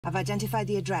I've identified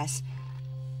the address.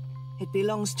 It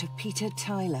belongs to Peter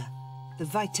Tyler, the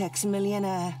Vitex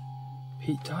millionaire.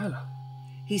 Pete Tyler?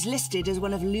 He's listed as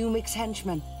one of Lumic's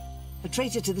henchmen, a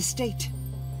traitor to the state.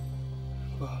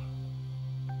 Well,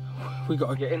 we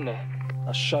gotta get in there.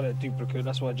 I shot at duplicate,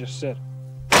 that's what I just said.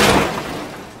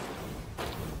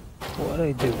 What are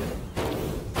they doing?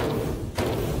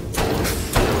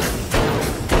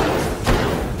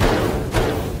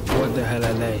 What the hell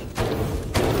are they?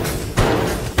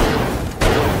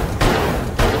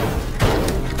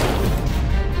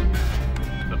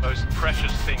 The most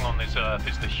precious thing on this earth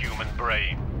is the human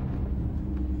brain.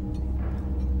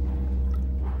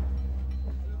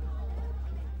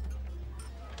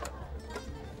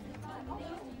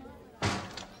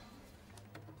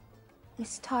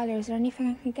 Miss Tyler, is there anything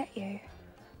I can get you?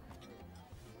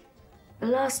 The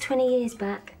last 20 years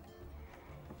back.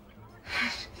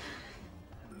 I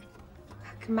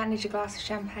can manage a glass of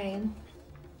champagne.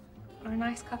 Or a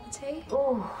nice cup of tea.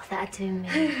 Oh, that'd do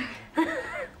me.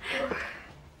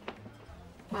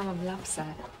 My mum loves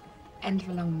that. End of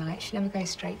a long night, she never goes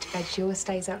straight to bed. She always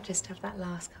stays up just to have that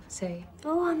last cup of tea.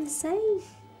 Oh, I'm the same.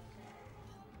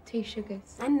 2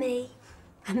 sugars. And me.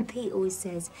 And Pete always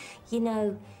says, you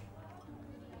know...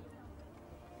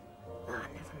 Ah,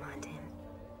 never mind him.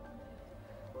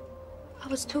 I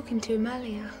was talking to him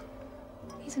earlier.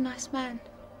 He's a nice man.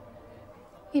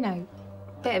 You know,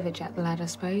 bit of a jack the lad, I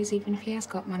suppose, even if he has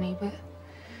got money, but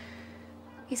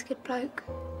he's a good bloke.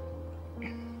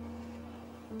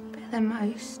 Better than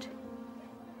most.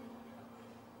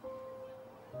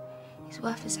 He's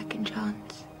worth a second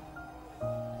chance.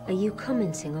 Are you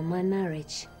commenting on my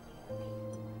marriage?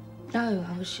 No,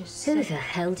 I was just... Who the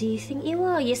hell do you think you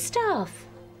are? You're staff.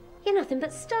 You're nothing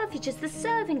but staff. You're just the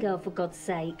serving girl, for God's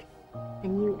sake.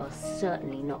 And you are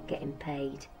certainly not getting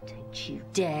paid. Don't you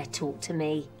dare talk to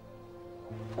me.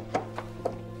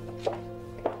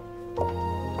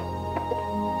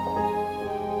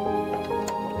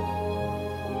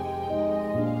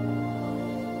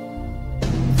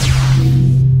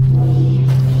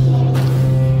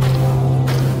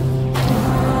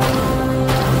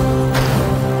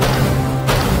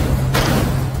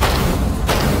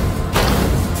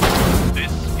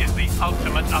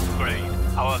 Ultimate upgrade,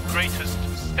 our greatest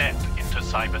step into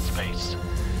cyberspace.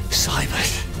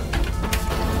 Cyber.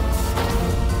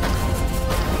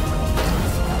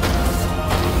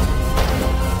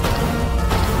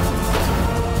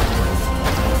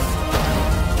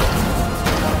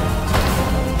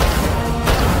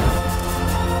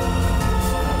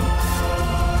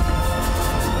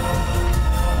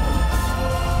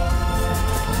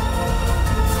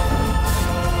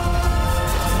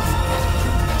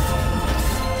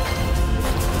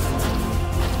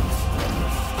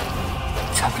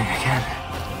 Happening again.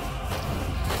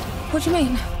 What do you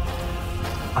mean?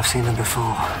 I've seen them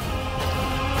before.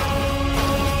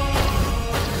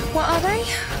 What are they?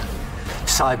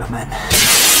 Cybermen.